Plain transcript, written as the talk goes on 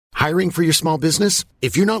Hiring for your small business?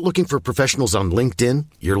 If you're not looking for professionals on LinkedIn,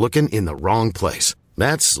 you're looking in the wrong place.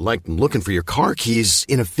 That's like looking for your car keys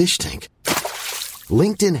in a fish tank.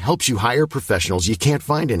 LinkedIn helps you hire professionals you can't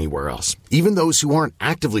find anywhere else, even those who aren't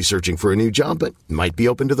actively searching for a new job but might be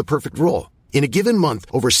open to the perfect role. In a given month,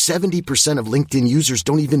 over 70% of LinkedIn users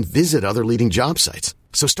don't even visit other leading job sites.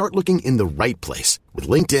 So start looking in the right place. With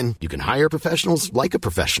LinkedIn, you can hire professionals like a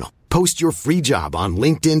professional. Post your free job on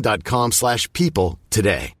linkedin.com/people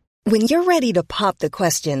today. When you're ready to pop the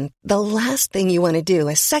question, the last thing you want to do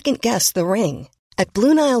is second-guess the ring. At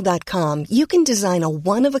BlueNile.com, you can design a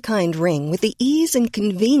one-of-a-kind ring with the ease and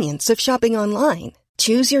convenience of shopping online.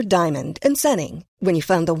 Choose your diamond and setting. When you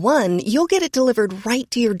find the one, you'll get it delivered right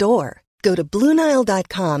to your door. Go to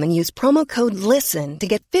BlueNile.com and use promo code LISTEN to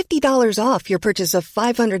get $50 off your purchase of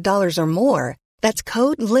 $500 or more. That's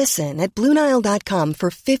code LISTEN at BlueNile.com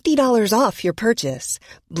for $50 off your purchase.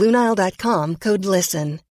 BlueNile.com, code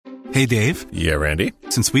LISTEN. Hey, Dave. Yeah, Randy.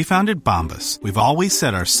 Since we founded Bombas, we've always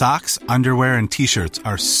said our socks, underwear, and T-shirts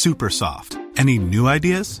are super soft. Any new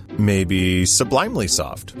ideas? Maybe sublimely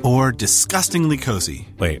soft. Or disgustingly cozy.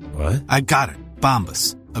 Wait, what? I got it.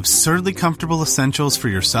 Bombas. Absurdly comfortable essentials for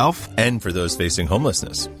yourself and for those facing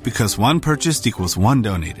homelessness. Because one purchased equals one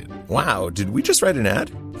donated. Wow, did we just write an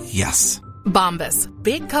ad? Yes. Bombas.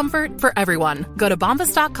 Big comfort for everyone. Go to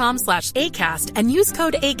bombas.com/ACAST and use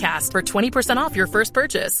code ACAST for 20% off your first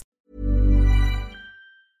purchase.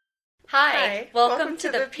 Hi, welcome to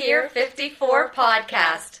the Pier 54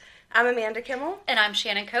 podcast. I'm Amanda Kimmel. And I'm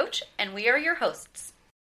Shannon Coach, and we are your hosts.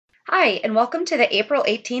 Hi, and welcome to the April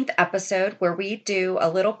 18th episode where we do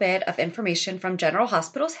a little bit of information from General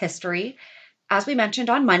Hospital's history. As we mentioned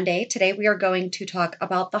on Monday, today we are going to talk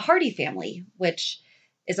about the Hardy family, which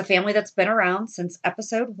is a family that's been around since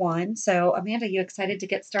episode 1. So, Amanda, you excited to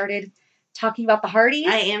get started talking about the Hardys?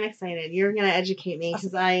 I am excited. You're going to educate me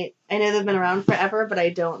because I know they've been around forever, but I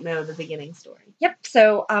don't know the beginning story. Yep.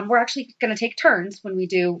 So we're actually going to take turns when we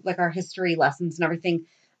do like our history lessons and everything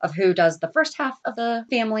of who does the first half of the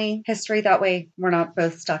family history. That way we're not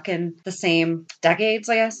both stuck in the same decades,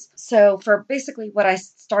 I guess. So for basically what I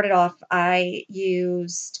started off, I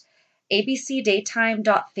used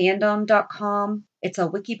abcdaytime.fandom.com. It's a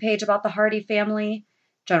wiki page about the Hardy family.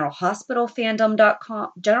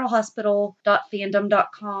 generalhospitalfandom.com,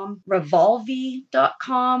 generalhospital.fandom.com,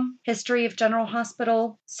 revolve.com, history of General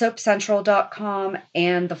Hospital, soapcentral.com,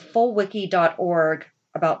 and thefullwiki.org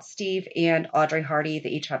about Steve and Audrey Hardy.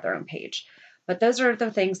 They each have their own page. But those are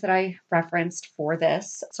the things that I referenced for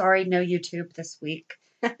this. Sorry, no YouTube this week.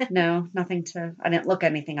 No, nothing I didn't look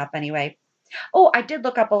anything up anyway. Oh, I did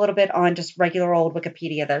look up a little bit on just regular old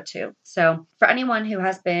Wikipedia, though, too. So for anyone who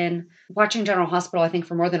has been watching General Hospital, I think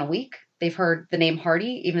for more than a week, they've heard the name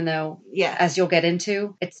Hardy, even though, as you'll get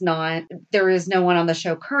into, there is no one on the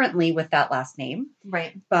show currently with that last name.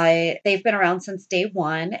 Right. But they've been around since day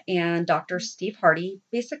one, and Dr. Steve Hardy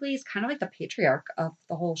basically is kind of like the patriarch of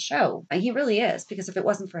the whole show. And he really is, because if it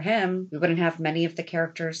wasn't for him, we wouldn't have many of the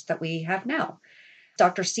characters that we have now.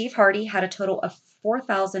 Dr. Steve Hardy had a total of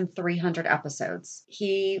 4,300 episodes.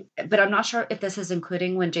 But I'm not sure if this is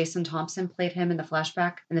including when Jason Thompson played him in the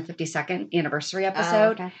flashback in the 52nd anniversary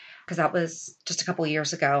episode, because that was just a couple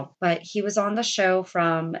years ago. But he was on the show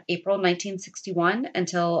from April 1961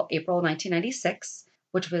 until April 1996,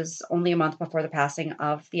 which was only a month before the passing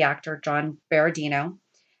of the actor John Berardino.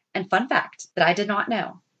 And fun fact that I did not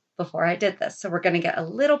know before I did this. So we're going to get a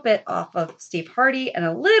little bit off of Steve Hardy and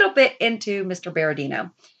a little bit into Mr.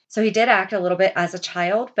 Berardino. So he did act a little bit as a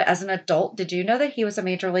child, but as an adult, did you know that he was a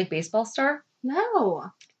Major League Baseball star?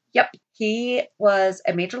 No. Yep. He was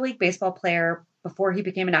a Major League Baseball player before he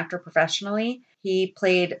became an actor professionally. He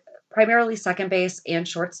played primarily second base and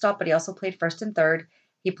shortstop, but he also played first and third.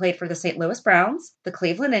 He played for the St. Louis Browns, the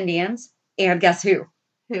Cleveland Indians, and guess who?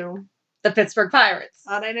 Who? The Pittsburgh Pirates.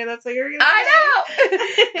 Oh, I know that's what you're going to say. I know!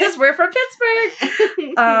 Because we're from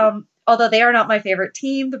Pittsburgh. Although they are not my favorite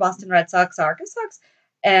team. The Boston Red Sox are. Go Sox.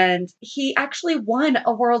 And he actually won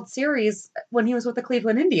a World Series when he was with the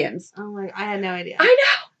Cleveland Indians. Oh, I had no idea. I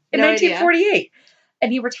know! In 1948.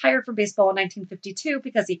 And he retired from baseball in 1952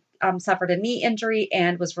 because he suffered a knee injury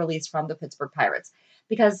and was released from the Pittsburgh Pirates.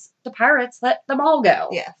 Because the Pirates let them all go.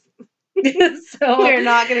 Yes. So we're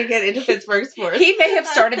not going to get into Pittsburgh sports. He may have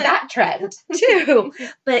started that trend too,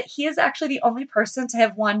 but he is actually the only person to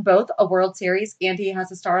have won both a World Series and he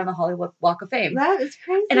has a star on the Hollywood Walk of Fame. That is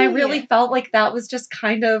crazy. And I really felt like that was just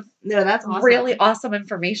kind of that's awesome. Really awesome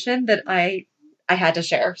information that I had to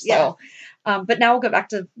share. So, but now we'll go back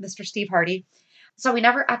to Mr. Steve Hardy. So we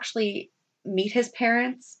never actually meet his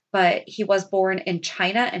parents, but he was born in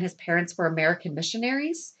China and his parents were American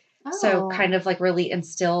missionaries. So Oh. kind of like really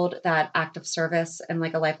instilled that act of service and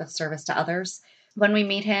like a life of service to others. When we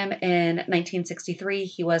meet him in 1963,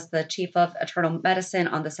 he was the chief of internal medicine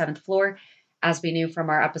on the 7th floor, as we knew from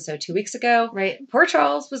our episode 2 weeks ago. Right. Poor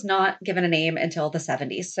Charles was not given a name until the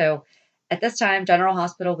 70s. So at this time, General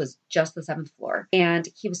Hospital was just the 7th floor. And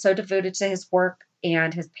he was so devoted to his work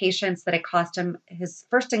and his patients that it cost him his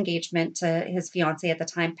first engagement to his fiancée at the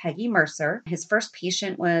time, Peggy Mercer. His first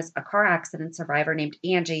patient was a car accident survivor named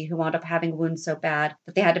Angie, who wound up having wounds so bad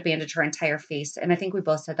that they had to bandage her entire face. And I think we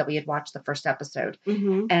both said that we had watched the first episode.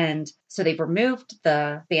 Mm-hmm. And so they removed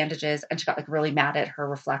the bandages and she got like really mad at her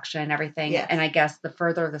reflection and everything. Yes. And I guess the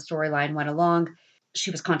further the storyline went along,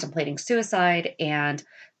 she was contemplating suicide, and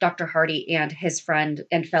Dr. Hardy and his friend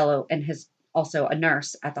and fellow and his also a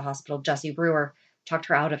nurse at the hospital, Jessie Brewer, talked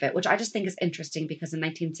her out of it, which I just think is interesting because in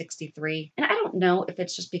 1963, and I don't know if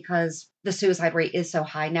it's just because the suicide rate is so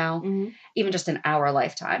high now, even just in our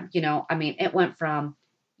lifetime, you know, I mean, it went from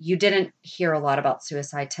you didn't hear a lot about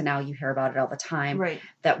suicide to now you hear about it all the time. Right.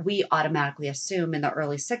 That we automatically assume in the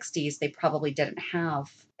early 60s, they probably didn't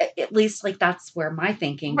have, at least like that's where my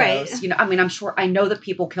thinking goes. You know, I mean, I'm sure, I know that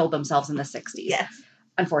people killed themselves in the 60s. Yes.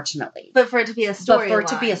 Unfortunately. But for it to be a storyline. But for it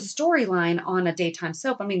to be a storyline on a daytime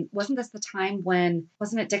soap, I mean, wasn't this the time when,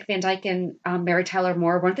 wasn't it Dick Van Dyke and Mary Tyler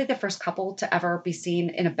Moore? Weren't they the first couple to ever be seen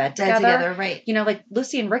in a bed together? Right. You know, like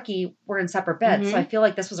Lucy and Ricky were in separate beds. So I feel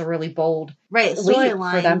like this was a really bold leap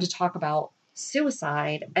storyline for them to talk about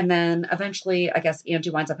suicide. And then eventually, I guess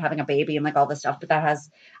Angie winds up having a baby and like all this stuff. But that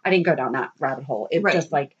has, I didn't go down that rabbit hole. It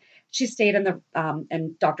just like, she stayed in the,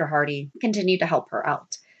 and Dr. Hardy continued to help her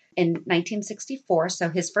out. In 1964, so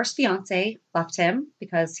his first fiance left him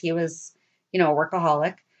because he was, you know, a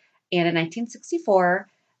workaholic. And in 1964,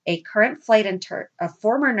 a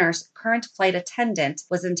former nurse, current flight attendant,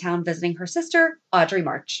 was in town visiting her sister, Audrey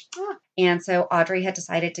March. And so Audrey had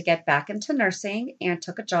decided to get back into nursing and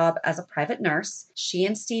took a job as a private nurse. She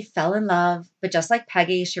and Steve fell in love, but just like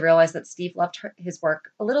Peggy, she realized that Steve loved his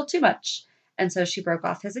work a little too much. And so she broke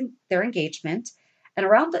off their engagement.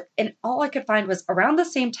 And all I could find was around the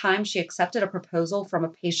same time she accepted a proposal from a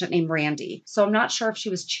patient named Randy. So I'm not sure if she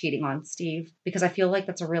was cheating on Steve because I feel like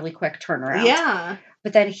that's a really quick turnaround. Yeah.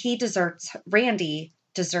 But then Randy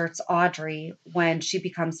deserts Audrey when she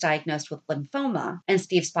becomes diagnosed with lymphoma. And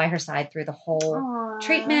Steve's by her side through the whole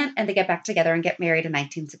treatment, and they get back together and get married in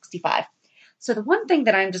 1965. So the one thing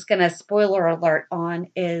that I'm just going to spoiler alert on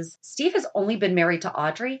is Steve has only been married to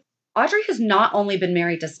Audrey. Audrey has not only been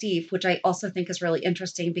married to Steve, which I also think is really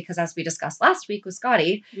interesting because as we discussed last week with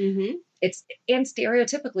Scotty, it's, and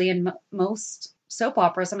stereotypically in most soap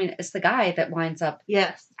operas, I mean, it's the guy that winds up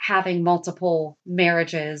having multiple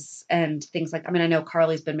marriages and things like, I mean, I know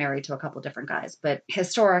Carly's been married to a couple of different guys, but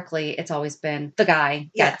historically it's always been the guy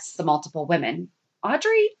gets the multiple women.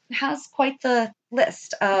 Audrey has quite the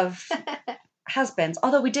list of husbands,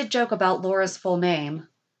 although we did joke about Laura's full name.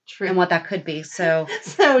 True. And what that could be. So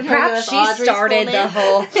perhaps she started the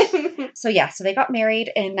whole. So they got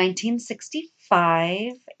married in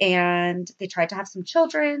 1965 and they tried to have some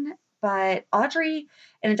children. But Audrey,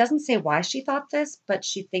 and it doesn't say why she thought this, but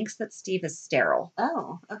she thinks that Steve is sterile.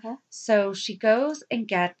 Oh, okay. So she goes and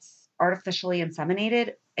gets artificially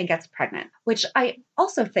inseminated and gets pregnant, which I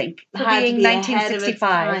also think for being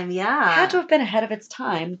 1965 had to have been ahead of its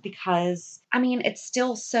time because, I mean, it's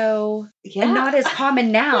still so not as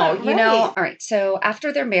common now, you know? All right. So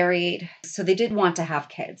after they're married, so they did want to have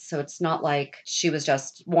kids. So it's not like she was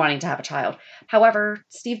just wanting to have a child. However,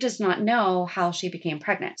 Steve does not know how she became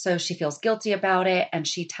pregnant. So she feels guilty about it. And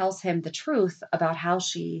she tells him the truth about how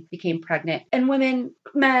she became pregnant. And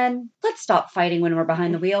men, let's stop fighting when we're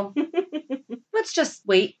behind the wheel. Let's just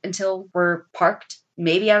wait until we're parked,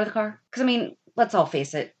 maybe out of the car. Because, I mean, let's all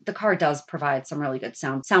face it, the car does provide some really good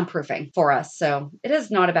soundproofing for us. So it is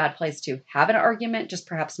not a bad place to have an argument, just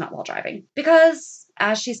perhaps not while driving. Because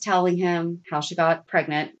as she's telling him how she got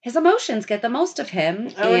pregnant, his emotions get the most of him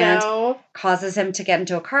causes him to get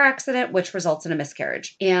into a car accident, which results in a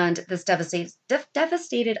miscarriage. And this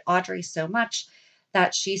devastated Audrey so much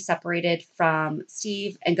that she separated from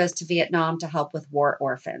Steve and goes to Vietnam to help with war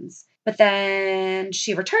orphans. But then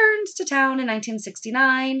she returns to town in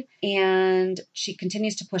 1969 and she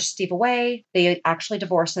continues to push Steve away. They actually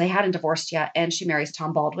divorced, so they hadn't divorced yet, and she marries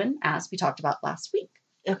Tom Baldwin, as we talked about last week.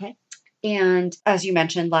 Okay. And as you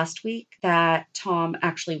mentioned last week, that Tom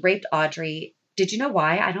actually raped Audrey. Did you know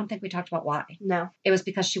why? I don't think we talked about why. No. It was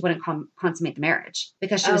because she wouldn't consummate the marriage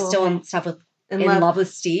because she was still in love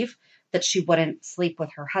with Steve. that she wouldn't sleep with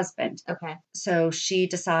her husband. Okay. So she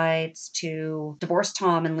decides to divorce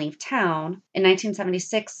Tom and leave town. In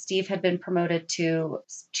 1976, Steve had been promoted to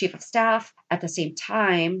chief of staff. At the same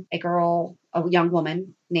time, a young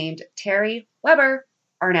woman named Terry Weber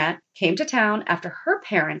Arnett came to town after her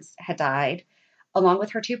parents had died, along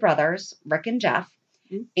with her two brothers, Rick and Jeff.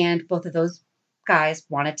 Mm-hmm. And both of those guys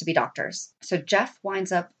wanted to be doctors. So Jeff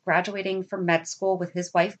winds up graduating from med school with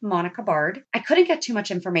his wife, Monica Bard. I couldn't get too much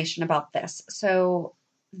information about this. So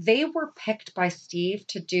they were picked by Steve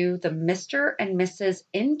to do the Mr. and Mrs.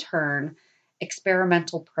 Intern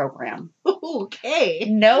experimental program. Okay.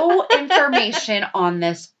 No information on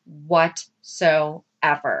this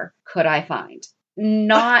whatsoever could I find.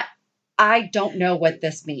 I don't know what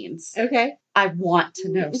this means. Okay. I want to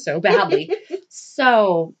know so badly.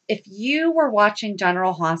 So if you were watching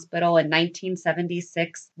General Hospital in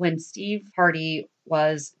 1976 when Steve Hardy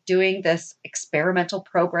was doing this experimental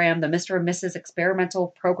program, the Mr. and Mrs.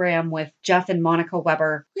 experimental program with Jeff and Monica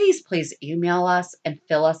Weber, please email us and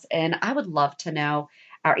fill us in. I would love to know.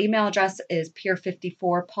 Our email address is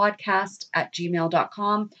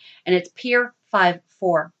peer54podcast@gmail.com, and it's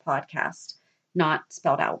peer54podcast, not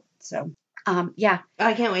spelled out. So yeah.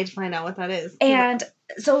 I can't wait to find out what that is. And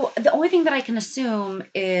so the only thing that I can assume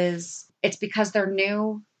is it's because they're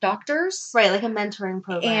new doctors. Right, like a mentoring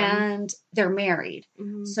program. And they're married.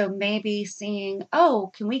 Mm-hmm. So maybe seeing,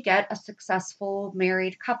 can we get a successful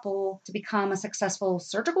married couple to become a successful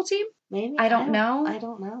surgical team? Maybe. I don't know. I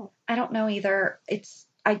don't know. I don't know either.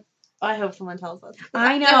 I hope someone tells us.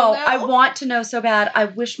 I know. I want to know so bad. I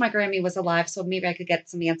wish my Grammy was alive so maybe I could get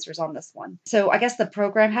some answers on this one. So I guess the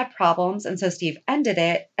program had problems, and so Steve ended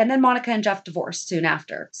it, and then Monica and Jeff divorced soon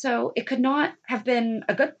after. So it could not have been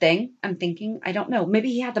a good thing, I'm thinking. I don't know. Maybe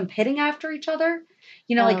he had them pitting after each other,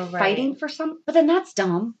 fighting for some. But then that's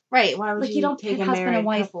dumb. Right. Why would you don't take pit a husband and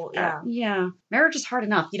wife? Couple? Yeah. Marriage is hard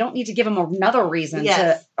enough. You don't need to give them another reason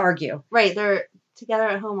to argue. Right. They're together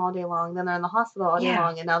at home all day long, then they're in the hospital all day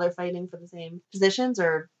long, and now they're fighting for the same positions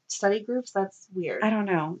or study groups. That's weird. I don't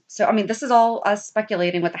know. So, this is all us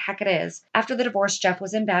speculating what the heck it is. After the divorce, Jeff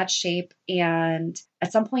was in bad shape, and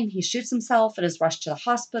at some point he shoots himself and is rushed to the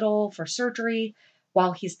hospital for surgery.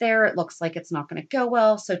 While he's there, it looks like it's not going to go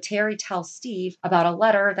well, so Terry tells Steve about a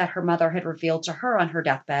letter that her mother had revealed to her on her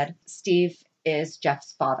deathbed. Steve is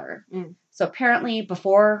Jeff's father. Mm. So apparently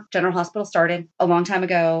before General Hospital started, a long time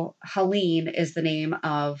ago, Helene is the name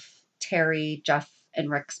of Terry, Jeff, and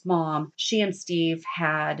Rick's mom. She and Steve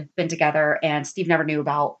had been together, and Steve never knew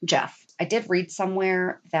about Jeff. I did read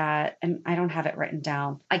somewhere that, and I don't have it written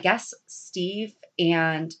down, I guess Steve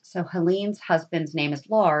so Helene's husband's name is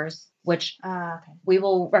Lars, which we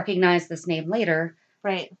will recognize this name later.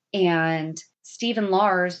 Right. And Steve and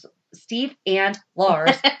Lars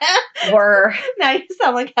were... Now you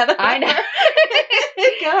sound like Heather. I know.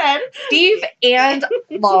 Go ahead.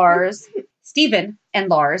 Stephen and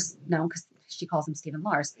Lars, no, because she calls him Stephen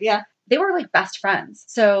Lars. Yeah. They were like best friends.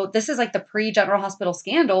 So this is like the pre-General Hospital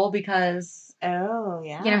scandal because... Oh,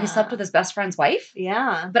 yeah. He slept with his best friend's wife.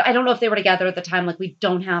 Yeah. But I don't know if they were together at the time. Like, we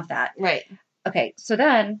don't have that. Right. Okay, so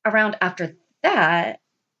then around after that,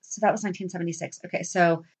 so that was 1976. Okay,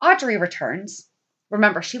 so Audrey returns.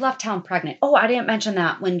 Remember, she left town pregnant. Oh, I didn't mention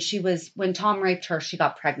that when Tom raped her, she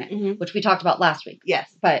got pregnant, which we talked about last week.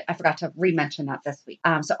 Yes. But I forgot to re-mention that this week.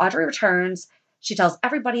 So Audrey returns. She tells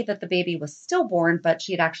everybody that the baby was stillborn, but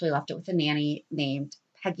she had actually left it with a nanny named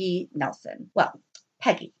Peggy Nelson. Well,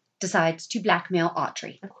 Peggy decides to blackmail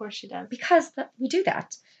Audrey. Of course she does. Because we do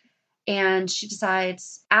that. And she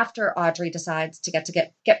decides, after Audrey decides to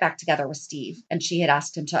get back together with Steve, and she had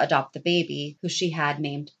asked him to adopt the baby, who she had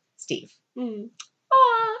named Steve. Mm.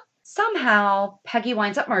 Somehow, Peggy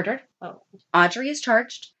winds up murdered. Oh. Audrey is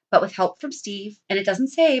charged, but with help from Steve. And it doesn't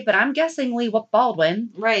say, but I'm guessing Lee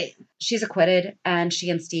Baldwin. Right. She's acquitted, and she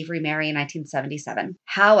and Steve remarry in 1977.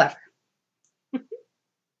 However.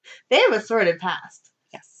 They have a sordid past.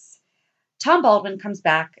 Yes. Tom Baldwin comes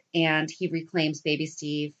back, and he reclaims baby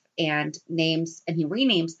Steve, and he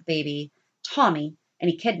renames the baby Tommy, and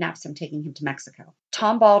he kidnaps him, taking him to Mexico.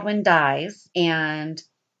 Tom Baldwin dies, and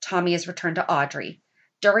Tommy is returned to Audrey.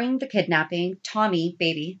 During the kidnapping, Tommy,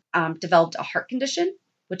 baby, developed a heart condition,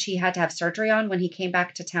 which he had to have surgery on when he came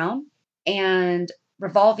back to town. And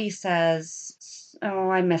Revolvi says,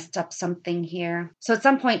 I messed up something here. So at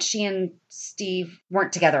some point, she and Steve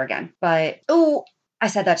weren't together again. But, I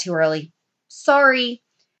said that too early. Sorry.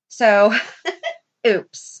 So,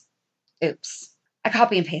 oops. I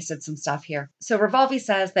copy and pasted some stuff here. So Revolvi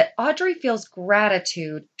says that Audrey feels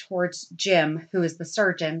gratitude towards Jim, who is the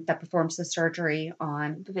surgeon that performs the surgery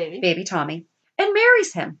on the baby Tommy, and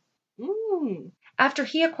marries him. Mm. after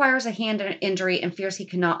he acquires a hand injury and fears he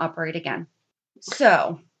cannot operate again.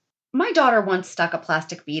 So, my daughter once stuck a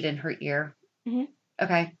plastic bead in her ear. Mhm.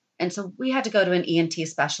 Okay. And so we had to go to an ENT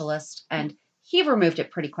specialist, and he removed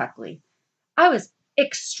it pretty quickly. I was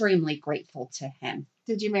extremely grateful to him.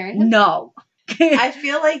 Did you marry him? No. I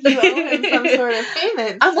feel like you owe him some sort of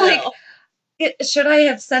payment. I'm still. like, should I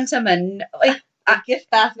have sent him A gift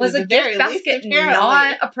basket? was a gift basket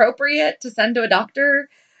not appropriate to send to a doctor?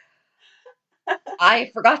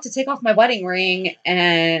 I forgot to take off my wedding ring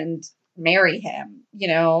and marry him,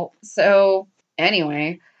 So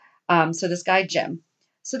anyway, so this guy, Jim.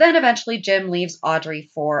 So then eventually Jim leaves Audrey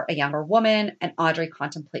for a younger woman, and Audrey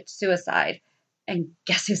contemplates suicide. And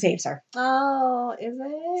guess who saves her? Oh, is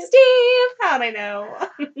it? Steve! How'd I know?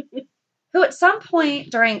 Who at some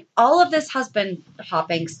point during all of this husband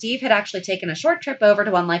hopping, Steve had actually taken a short trip over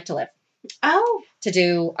to One Life to Live. Oh. To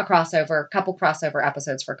do a couple crossover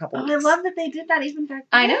episodes for a couple weeks. I love that they did that even back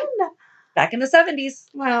then. I know. Back in the 70s.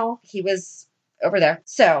 Wow. He was over there.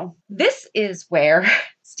 So this is where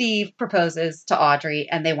Steve proposes to Audrey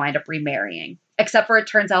and they wind up remarrying. Except for it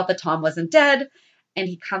turns out that Tom wasn't dead and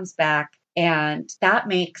he comes back. And that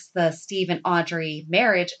makes the Steve and Audrey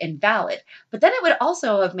marriage invalid. But then it would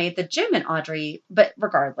also have made the Jim and Audrey, but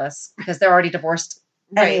regardless, because they're already divorced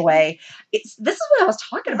anyway. This is what I was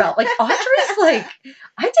talking about. Like, Audrey's like,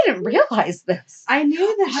 I didn't realize this. I knew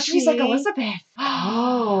that Audrey's like Elizabeth.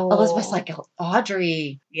 Oh. Elizabeth's like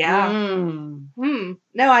Audrey. Yeah. No,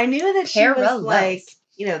 I knew that she was like,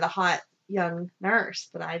 the hot young nurse,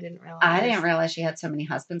 but I didn't realize. I didn't realize she had so many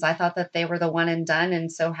husbands. I thought that they were the one and done and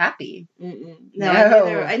so happy. No.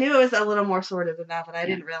 I knew it was a little more sordid than that, but I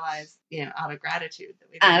didn't realize, out of gratitude that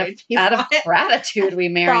we married people. Out of gratitude, we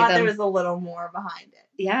married thought them. There was a little more behind it.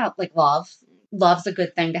 Yeah, like love. Love's a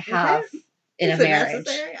good thing to have in a marriage.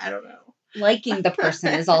 Necessary? I don't know. Liking the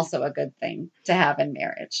person is also a good thing to have in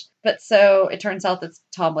marriage. But so it turns out that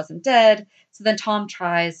Tom wasn't dead. So then Tom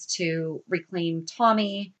tries to reclaim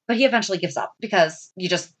Tommy, but he eventually gives up because you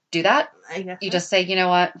just do that. I guess you just say, you know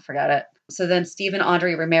what, forget it. So then Steve and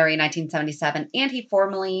Audrey remarry in 1977, and he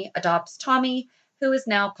formally adopts Tommy, who is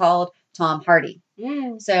now called Tom Hardy.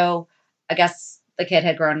 So I guess the kid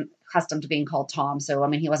had grown accustomed to being called Tom. So,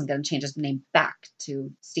 he wasn't going to change his name back to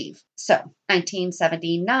Steve. So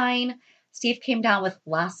 1979, Steve came down with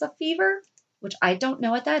Lassa fever, which I don't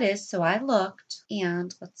know what that is. So I looked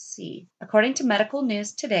and let's see. According to Medical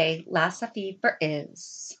News Today, Lassa fever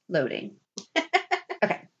is loading.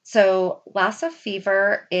 Okay. So Lassa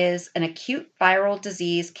fever is an acute viral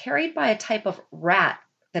disease carried by a type of rat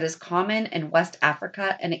that is common in West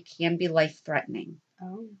Africa, and it can be life-threatening.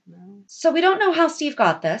 Oh, no. So we don't know how Steve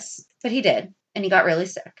got this, but he did, and he got really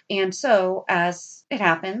sick. And so, as it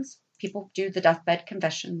happens, people do the deathbed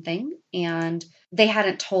confession thing, and they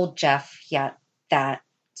hadn't told Jeff yet that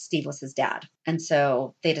Steve was his dad. And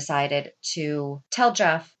so they decided to tell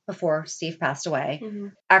Jeff before Steve passed away. Mm-hmm.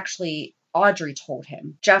 Actually, Audrey told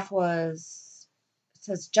him. Jeff was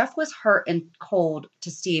hurt and cold to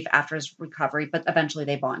Steve after his recovery, but eventually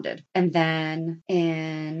they bonded. And then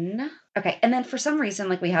for some reason,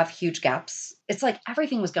 like, we have huge gaps. It's like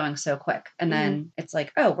everything was going so quick. And then it's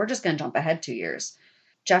like, oh, we're just going to jump ahead 2 years.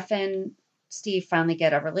 Jeff and Steve finally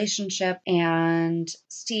get a relationship, and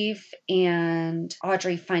Steve and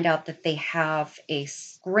Audrey find out that they have a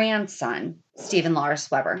grandson, Stephen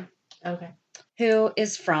Lars Weber. Okay. Who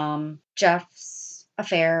is from Jeff's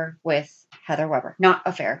affair with Heather Weber. Not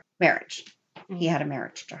affair, marriage. He had a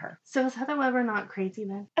marriage to her. So is Heather Weber not crazy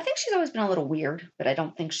then? I think she's always been a little weird, but I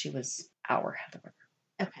don't think she was our Heather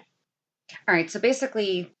Weber. Okay. All right. So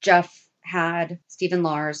basically, Jeff had Stephen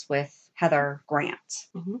Lars with Heather Grant.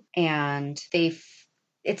 Mm-hmm. And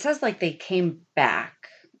it says like they came back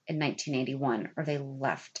in 1981, or they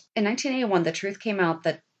left. In 1981, the truth came out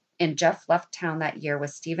and Jeff left town that year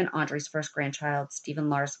with Steve and Audrey's first grandchild, Stephen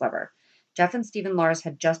Lars Weber. Jeff and Stephen Lars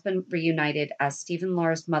had just been reunited as Stephen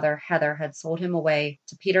Lars' mother, Heather, had sold him away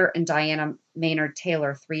to Peter and Diana Maynard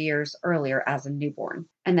Taylor 3 years earlier as a newborn.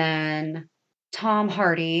 And then Tom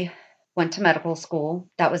Hardy went to medical school.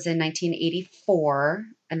 That was in 1984.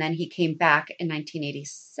 And then he came back in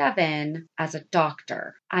 1987 as a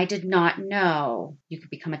doctor. I did not know you could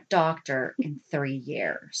become a doctor in 3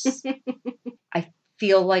 years. I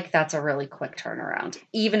feel like that's a really quick turnaround,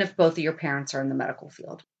 even if both of your parents are in the medical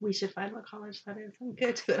field. We should find what college that is and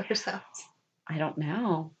go to it ourselves. I don't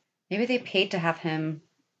know. Maybe they paid to have him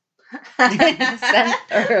sent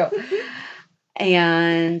through.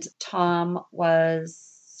 And Tom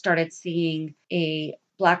started seeing a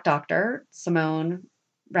Black doctor, Simone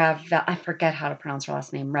Ravel. I forget how to pronounce her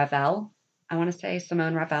last name. Ravel. I want to say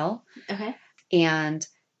Simone Ravel. Okay. And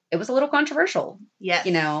it was a little controversial. Yes.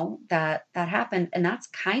 You know, that happened. And that's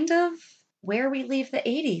kind of where we leave the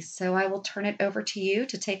 80s. So I will turn it over to you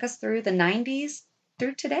to take us through the 90s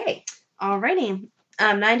through today. Alrighty.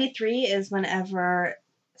 93 is whenever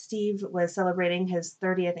Steve was celebrating his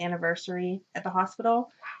 30th anniversary at the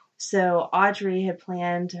hospital. So Audrey had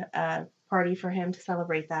planned a party for him to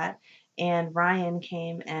celebrate that. And Ryan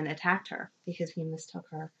came and attacked her because he mistook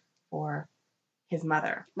her for his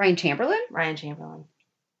mother. Ryan Chamberlain? Ryan Chamberlain.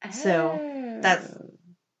 So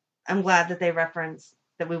I'm glad that they referenced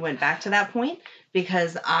that we went back to that point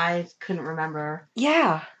because I couldn't remember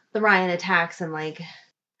the Ryan attacks and like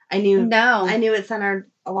I knew it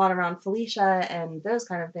centered a lot around Felicia and those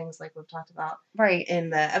kind of things like we've talked about in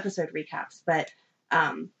the episode recaps, but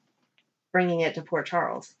bringing it to Port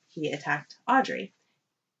Charles, he attacked Audrey.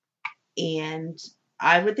 And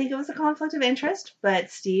I would think it was a conflict of interest, but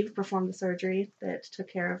Steve performed the surgery that took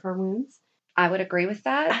care of her wounds. I would agree with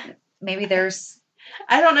that. Maybe there's...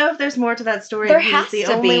 I don't know if there's more to that story. There He's has the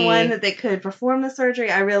to only be. one that could perform the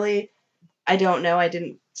surgery. I don't know. I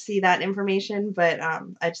didn't see that information, but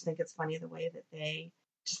I just think it's funny the way that they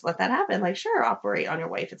just let that happen. Like, sure, operate on your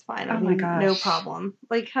wife. It's fine. I mean, my gosh. no problem.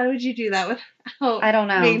 Like, how would you do that without I don't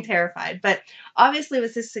know. being terrified? But obviously it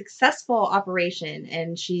was a successful operation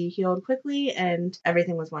and she healed quickly and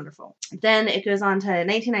everything was wonderful. Then it goes on to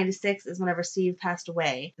 1996 is whenever Steve passed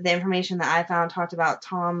away. The information that I found talked about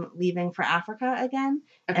Tom leaving for Africa again.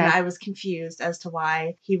 Okay. And I was confused as to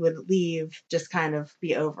why he would leave, just kind of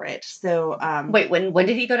be over it. So, wait, when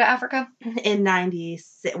did he go to Africa? In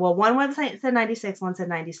 96. Well, one website said 96, one said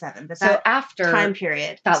 97. But So that after time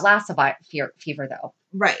period. that Lassa fever, though.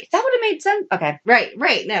 Right. That would have made sense. Okay.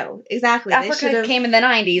 Right. No, exactly. Africa came in the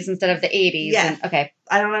 90s instead of the 80s. Yes. And, okay.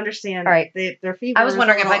 I don't understand. All right. Their fever. I was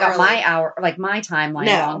wondering if I got early. my timeline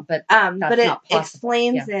No. wrong, but But that's it not possible.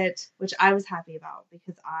 explains it, which I was happy about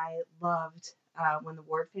because I loved when the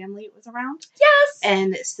Ward family was around. Yes.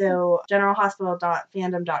 And so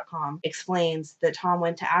generalhospital.fandom.com explains that Tom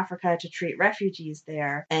went to Africa to treat refugees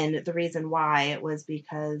there. And the reason why was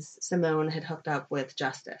because Simone had hooked up with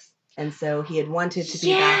Justice. And so he had wanted to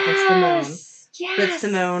be back with Simone. Yes. But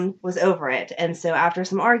Simone was over it. And so after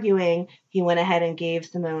some arguing, he went ahead and gave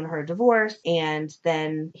Simone her divorce. And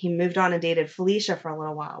then he moved on and dated Felicia for a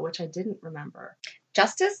little while, which I didn't remember.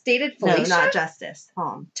 Justice dated Felicia? No, not Justice.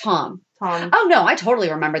 Tom. Oh, no, I totally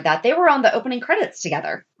remembered that. They were on the opening credits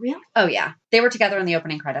together. Really? Oh, yeah. They were together in the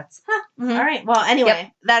opening credits. Huh. Mm-hmm. All right. Well,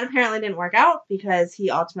 anyway, that apparently didn't work out because he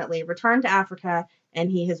ultimately returned to Africa and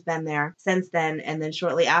he has been there since then. And then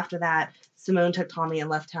shortly after that, Simone took Tommy and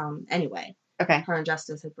left town anyway. Okay. Her and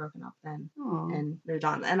Justice had broken up then Aww. and moved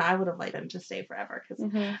on. And I would have liked them to stay forever because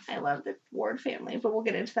I love the Ward family, but we'll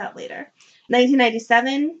get into that later.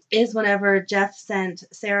 1997 is whenever Jeff sent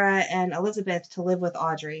Sarah and Elizabeth to live with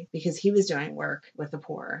Audrey because he was doing work with the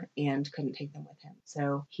poor and couldn't take them with him.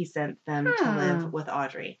 So he sent them to live with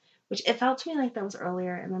Audrey, which it felt to me like that was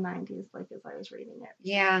earlier in the 90s, like as I was reading it.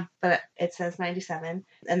 Yeah. But it says 97.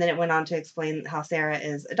 And then it went on to explain how Sarah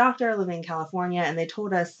is a doctor living in California. And they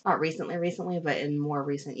told us, not recently, but in more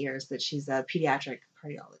recent years, that she's a pediatric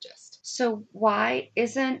cardiologist. So why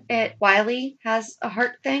isn't it Wiley has a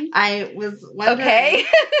heart thing? I was wondering. Okay.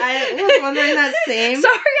 I was wondering that same.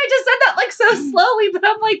 Sorry, I just said that like so slowly, but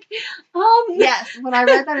I'm like, Yes, when I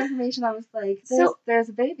read that information, I was like, there's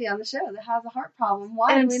a baby on the show that has a heart problem.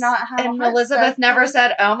 Why do we not have a heart Elizabeth never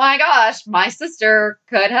said, oh my gosh, my sister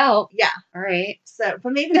could help. Yeah. All right. So,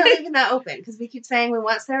 but maybe they're leaving that open because we keep saying we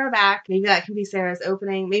want Sarah back. Maybe that can be Sarah's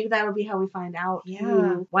opening. Maybe that'll be how we find out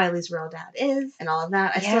who Wiley's real dad is and all of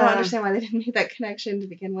that. I still don't understand why they didn't make that connection to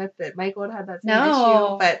begin with, that Michael had that same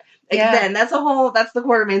issue. But again, that's the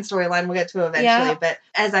Quartermain storyline we'll get to eventually. Yeah. But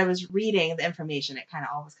as I was reading the information, it kind of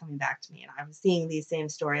all was coming back to me and I was seeing these same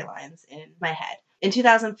storylines in my head. In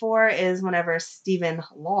 2004 is whenever Stephen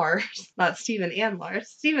Lars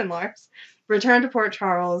returned to Port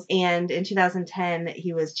Charles, and in 2010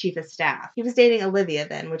 he was chief of staff. He was dating Olivia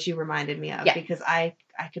then, which you reminded me of, because I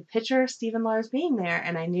could picture Stephen Lars being there,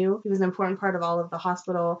 and I knew he was an important part of all of the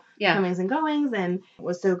hospital comings and goings, and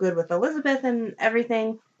was so good with Elizabeth and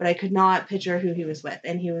everything, but I could not picture who he was with,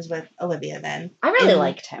 and he was with Olivia then. I really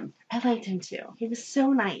liked him. I liked him too. He was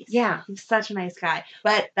so nice. Yeah. He was such a nice guy.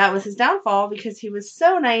 But that was his downfall because he was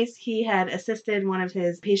so nice. He had assisted one of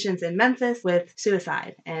his patients in Memphis with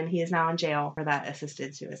suicide, and he is now in jail for that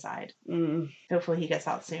assisted suicide. Hopefully he gets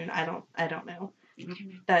out soon. I don't know.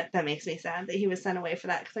 That makes me sad that he was sent away for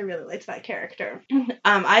that because I really liked that character.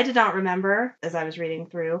 I did not remember, as I was reading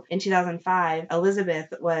through, in 2005,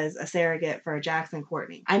 Elizabeth was a surrogate for Jax and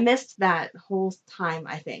Courtney. I missed that whole time,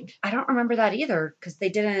 I think. I don't remember that either because they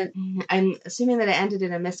didn't... I'm assuming that it ended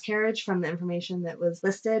in a miscarriage from the information that was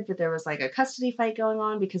listed, but there was like a custody fight going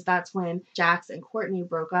on because that's when Jax and Courtney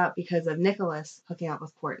broke up because of Nicholas hooking up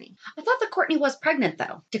with Courtney. I thought that Courtney was pregnant,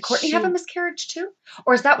 though. Did Courtney have a miscarriage, too?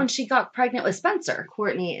 Or is that when she got pregnant with Spencer? Spencer.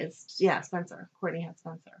 Courtney had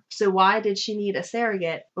Spencer. So why did she need a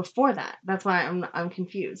surrogate before that? That's why I'm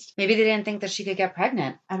confused. Maybe they didn't think that she could get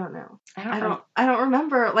pregnant. I don't know. I don't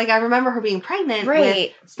remember. Like, I remember her being pregnant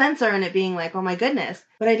with Spencer and it being like, oh my goodness.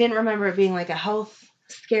 But I didn't remember it being like a health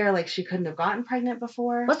scare, like she couldn't have gotten pregnant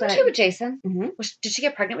before. Wasn't she with Jason? Mm-hmm. Did she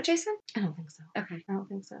get pregnant with Jason? I don't think so. Okay. I don't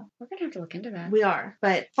think so. We're going to have to look into that. We are.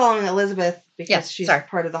 But following Elizabeth, because she's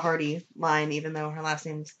part of the Hardy line, even though her last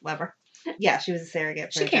name's Weber. Yeah, she was a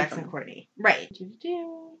surrogate for Jax and Courtney. Right.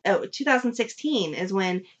 2016 is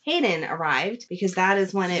when Hayden arrived, because that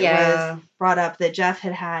is when it was brought up that Jeff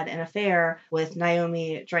had an affair with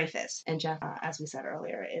Naomi Dreyfus. And Jeff, as we said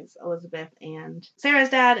earlier, is Elizabeth and Sarah's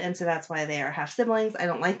dad, and so that's why they are half siblings. I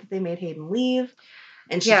don't like that they made Hayden leave,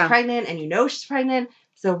 and she's pregnant, and she's pregnant.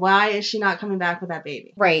 So why is she not coming back with that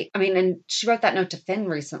baby? Right. I mean, and she wrote that note to Finn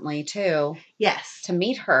recently, too. Yes. To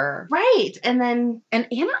meet her. Right. And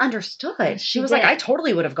Anna understood. She was like, I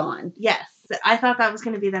totally would have gone. Yes. I thought that was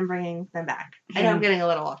going to be them bringing them back. I know I'm getting a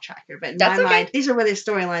little off track here, but in my mind, these are where the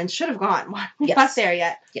storylines should have gone. We're not there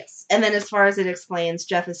yet. Yes. And then as far as it explains,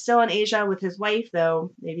 Jeff is still in Asia with his wife,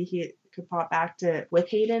 though maybe he could pop back with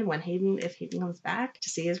Hayden if Hayden comes back to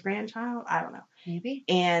see his grandchild. I don't know. Maybe.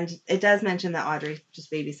 And it does mention that Audrey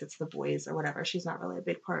just babysits the boys or whatever. She's not really a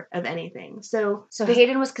big part of anything. So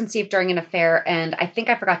Hayden was conceived during an affair, and I think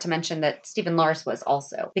I forgot to mention that Stephen Lars was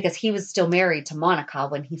also, because he was still married to Monica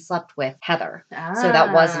when he slept with Heather. So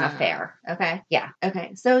that was an affair. Okay. Yeah.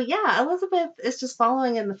 Okay. So Elizabeth is just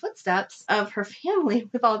following in the footsteps of her family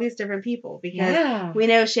with all these different people, because we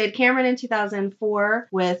know she had Cameron in 2004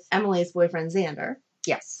 with Emily's boyfriend Xander.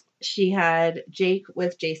 Yes. She had Jake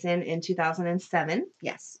with Jason in 2007.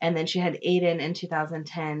 Yes. And then she had Aiden in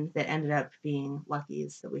 2010 that ended up being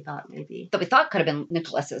Lucky's that we thought could have been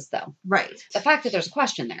Nicholas's, though. Right. The fact that there's a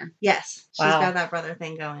question there. Yes. She's got that brother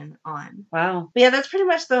thing going on. Wow. But yeah, that's pretty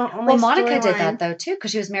much the only Well, Monica did that, though, too,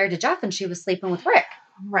 because she was married to Jeff and she was sleeping with Rick.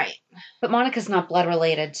 Right. But Monica's not blood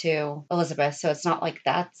related to Elizabeth, so it's not like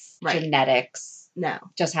that's genetics. No.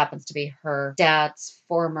 Just happens to be her dad's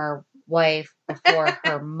former wife before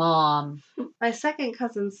her mom. My second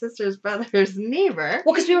cousin's sister's brother's neighbor.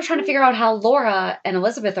 Well, because we were trying to figure out how Laura and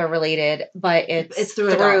Elizabeth are related, but it's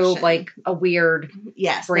through like a weird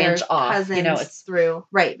branch off. Cousins, it's through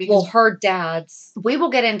because her dad's. We will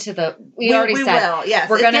get into the. We already said. Will,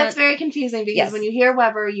 yes. It gets very confusing because when you hear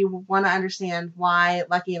Weber, you want to understand why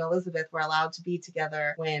Lucky and Elizabeth were allowed to be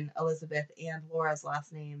together when Elizabeth and Laura's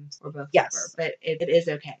last names were both Weber. But it is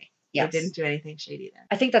okay. Yes. They didn't do anything shady then.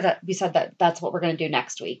 I think that we said that's what we're going to do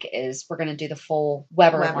next week is we're going to do the full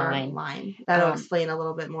Weber line. That'll explain a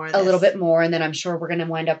little bit more. A little bit more, and then I'm sure we're going to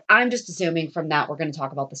wind up. I'm just assuming from that we're going to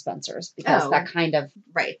talk about the Spencers because that kind of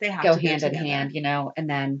they have go to hand in hand, and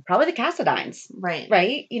then probably the Cassadines, right?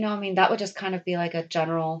 That would just kind of be like a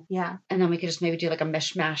general, and then we could just maybe do like a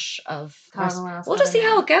mishmash of. We'll just see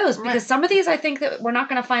how it goes because some of these I think that we're not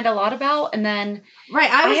going to find a lot about, and then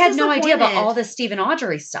I had no idea about all this Steve and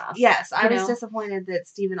Audrey stuff. Yes, I was disappointed that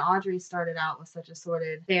Steve and Audrey started out with such a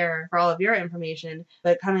sordid affair for all of your information,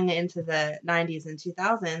 but coming into the 90s and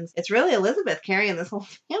 2000s, it's really Elizabeth carrying this whole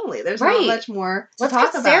family. There's not much more to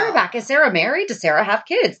talk about. Sarah back. Is Sarah married? Does Sarah have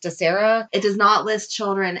kids? It does not list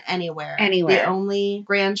children anywhere. The only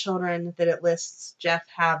grandchildren that it lists Jeff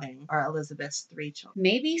having are Elizabeth's 3 children.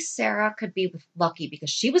 Maybe Sarah could be with Lucky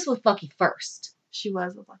because she was with Lucky first. She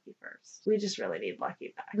was with Lucky first. We just really need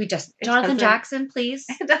Lucky back. Jonathan Jackson, please.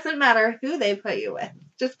 It doesn't matter who they put you with.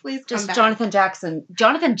 Just please come back. Jonathan Jackson.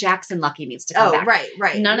 Jonathan Jackson Lucky needs to come back.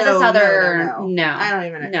 Right. None of this other... No. I don't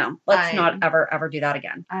even... No. Let's not ever do that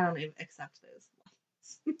again. I don't even accept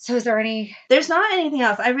those. So is there any... There's not anything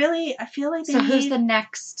else. I feel like they who's the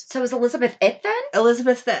next... So is Elizabeth it then?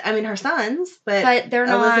 Elizabeth's her sons, but they're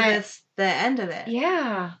not... Elizabeth's the end of it.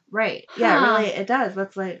 Yeah. Right. Yeah, really, it does.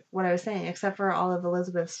 That's like what I was saying, except for all of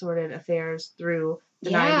Elizabeth's sordid affairs through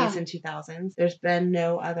the 90s and 2000s. There's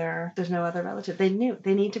no other relative. They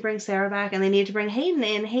need to bring Sarah back and they need to bring Hayden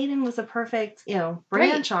in. Hayden was a perfect,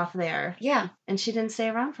 branch off there. Yeah. And she didn't stay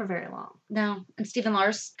around for very long. No. And Stephen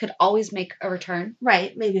Lars could always make a return.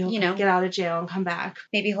 Right. Maybe he'll get out of jail and come back.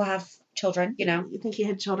 Maybe he'll have children, You think he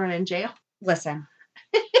had children in jail? Listen.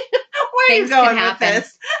 are you things can going with happen.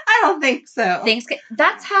 this? I don't think so.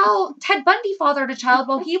 That's how Ted Bundy fathered a child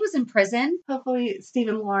while he was in prison. Hopefully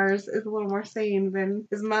Stephen Lars is a little more sane than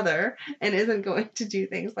his mother and isn't going to do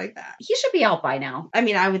things like that. He should be out by now. I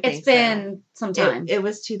mean, I would think it's been some time. It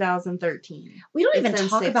was 2013. We don't It's even been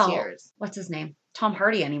talk 6 about years. what's his name, Tom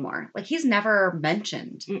Hardy anymore. Like he's never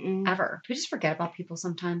mentioned Mm-mm. ever. Do we just forget about people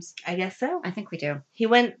sometimes? I guess so. I think we do. He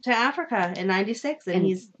went to Africa in 96 and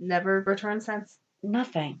he's never returned since.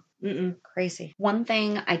 Nothing. Mm-mm. Crazy. One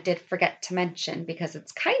thing I did forget to mention because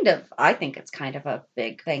I think it's kind of a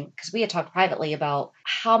big thing because we had talked privately about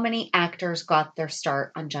how many actors got their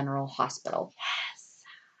start on General Hospital. Yes.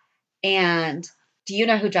 And do you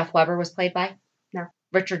know who Jeff Weber was played by? No.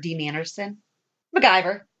 Richard Dean Anderson.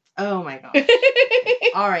 MacGyver. Oh my gosh.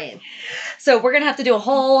 All right. So we're going to have to do a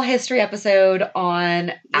whole history episode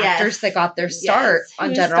on actors that got their start on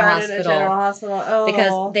Who General started Hospital. at General Hospital. Oh.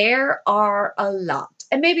 Because there are a lot.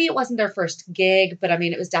 And maybe it wasn't their first gig, but I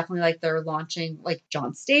mean, it was definitely like they're launching like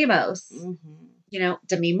John Stamos, you know,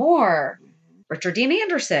 Demi Moore, Richard Dean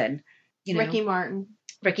Anderson, you know.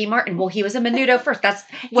 Ricky Martin. Well, he was a Menudo first. But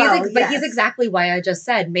he's exactly why I just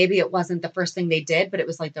said maybe it wasn't the first thing they did, but it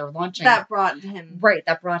was like they were launching. That brought him. Right.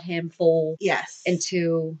 That brought him full. Yes.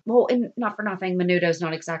 Into, well, and not for nothing, Menudo's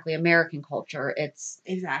not exactly American culture. It's.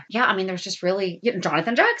 Exactly. Yeah. I mean, there's just really,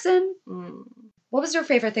 Jonathan Jackson. Mm. What was your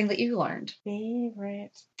favorite thing that you learned?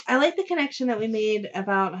 Favorite. I like the connection that we made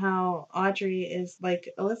about how Audrey is like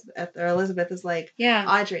Elizabeth, or Elizabeth is like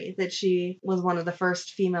Audrey, that she was one of the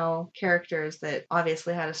first female characters that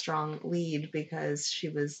obviously had a strong lead because she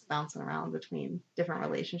was bouncing around between different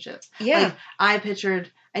relationships. Yeah.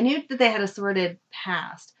 Like, I knew that they had a sordid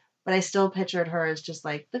past, but I still pictured her as just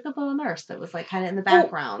like the good little nurse that was like kind of in the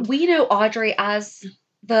background. We know Audrey as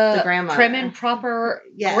the grandmother. Prim and proper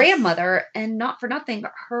grandmother, and not for nothing,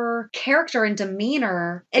 but her character and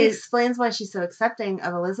demeanor explains why she's so accepting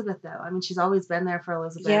of Elizabeth, though. I mean, she's always been there for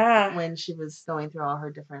Elizabeth when she was going through all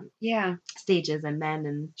her different stages and men,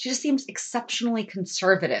 and she just seems exceptionally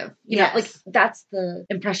conservative. You know, like that's the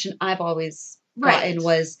impression I've always gotten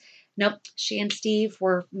was. Nope, she and Steve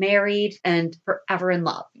were married and forever in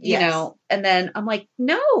love, you know? And then I'm like,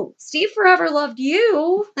 no, Steve forever loved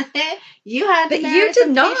you. You had to marry you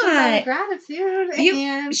did not. Out of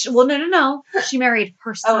gratitude. Well, no. She married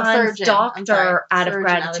her son's doctor out of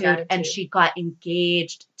gratitude, and she got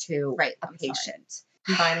engaged to a patient.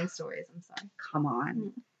 Combining stories, I'm sorry. Come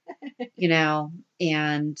on. You know,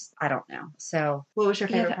 and I don't know. So what was your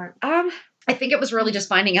favorite part? I think it was really just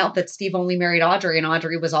finding out that Steve only married Audrey, and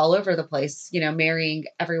Audrey was all over the place, you know, marrying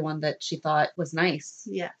everyone that she thought was nice.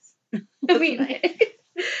 Yes. I mean, I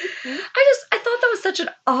thought that was such an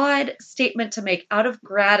odd statement to make. Out of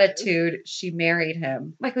gratitude, she married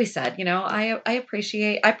him. Like we said, you know, I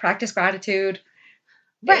practice gratitude.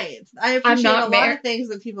 Right. I appreciate a lot of things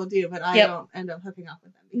that people do, but I don't end up hooking up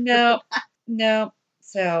with them. No.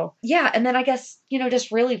 So, yeah. And then I guess, you know,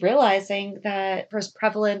 just really realizing that for as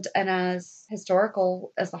prevalent and as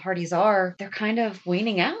historical as the Hardys are, they're kind of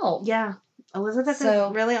weaning out. Yeah. Elizabeth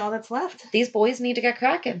is really all that's left. These boys need to get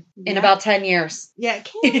cracking in about 10 years. Yeah.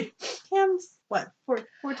 Cam's what,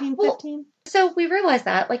 14, 15? So we realized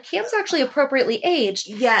that, like, Cam's actually appropriately aged.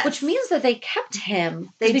 Yes. Which means that they kept him.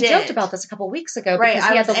 We joked about this a couple weeks ago. Right. Because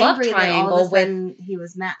he had the love triangle when he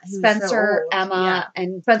was Spencer, Emma,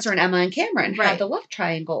 and Spencer and Emma and Cameron had the love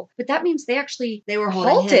triangle. But that means they were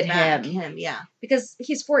halted him. Yeah. Because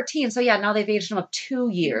he's 14. So, yeah, now they've aged him up 2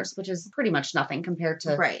 years, which is pretty much nothing compared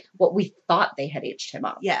to what we thought they had aged him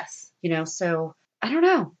up. Yes. You know, so I don't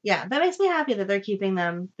know. Yeah, that makes me happy that they're keeping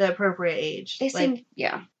them the appropriate age. They seem,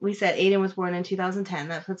 we said Aiden was born in 2010.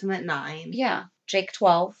 That puts him at 9. Yeah. Jake,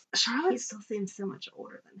 12. Charlotte still seems so much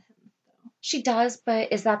older than him, though. She does,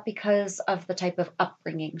 but is that because of the type of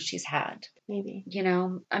upbringing she's had? Maybe. You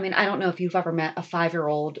know, I mean, I don't know if you've ever met a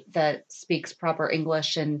 5-year-old that speaks proper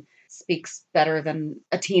English and speaks better than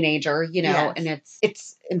a teenager, you know, and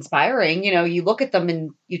it's inspiring. You know, you look at them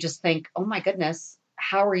and you just think, oh my goodness,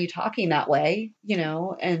 how are you talking that way? You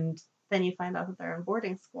know, and then you find out that they're in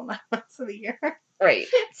boarding school 9 months of the year. Right.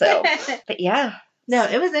 So, but yeah. No,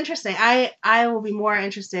 it was interesting. I will be more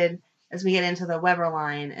interested as we get into the Weber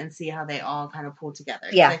line and see how they all kind of pull together.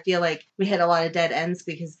 Yeah. I feel like we hit a lot of dead ends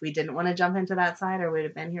because we didn't want to jump into that side or we'd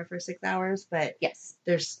have been here for 6 hours. But yes,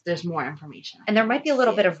 there's more information. And there might be a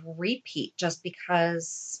little bit of repeat just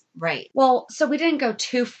because. Right. Well, so we didn't go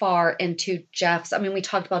too far into Jeff's. I mean, we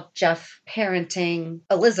talked about Jeff parenting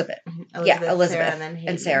Elizabeth. Elizabeth Sarah,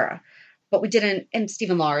 and Sarah. But we didn't, and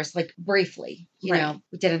Stephen Lars, like briefly, you know,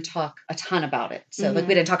 we didn't talk a ton about it. So like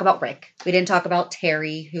we didn't talk about Rick. We didn't talk about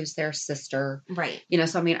Terry, who's their sister. Right. You know,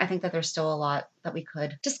 so I mean, I think that there's still a lot that we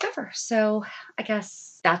could discover. So I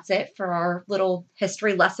guess that's it for our little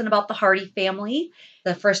history lesson about the Hardy family,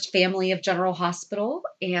 the first family of General Hospital.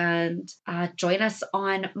 And join us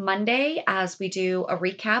on Monday as we do a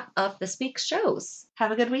recap of this week's shows.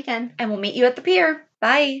 Have a good weekend. And we'll meet you at the pier.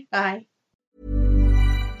 Bye. Bye.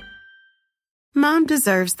 Mom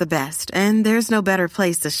deserves the best, and there's no better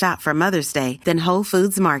place to shop for Mother's Day than Whole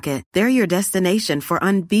Foods Market. They're your destination for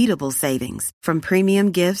unbeatable savings, from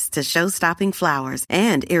premium gifts to show-stopping flowers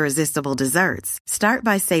and irresistible desserts. Start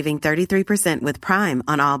by saving 33% with Prime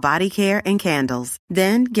on all body care and candles.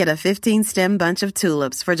 Then get a 15-stem bunch of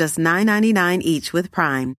tulips for just $9.99 each with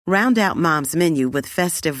Prime. Round out Mom's menu with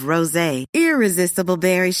festive rosé, irresistible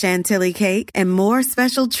berry chantilly cake, and more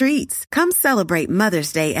special treats. Come celebrate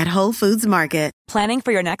Mother's Day at Whole Foods Market. Planning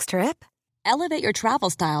for your next trip? Elevate your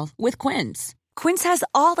travel style with Quince. Quince has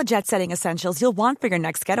all the jet-setting essentials you'll want for your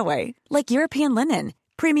next getaway, like European linen,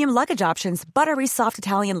 premium luggage options, buttery soft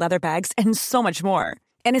Italian leather bags, and so much more.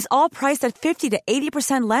 And is all priced at 50 to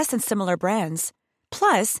 80% less than similar brands.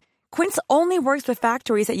 Plus, Quince only works with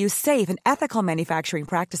factories that use safe and ethical manufacturing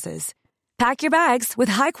practices. Pack your bags with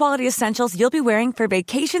high-quality essentials you'll be wearing for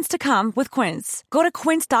vacations to come with Quince. Go to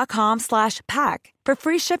quince.com/pack for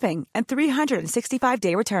free shipping and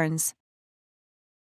 365-day returns.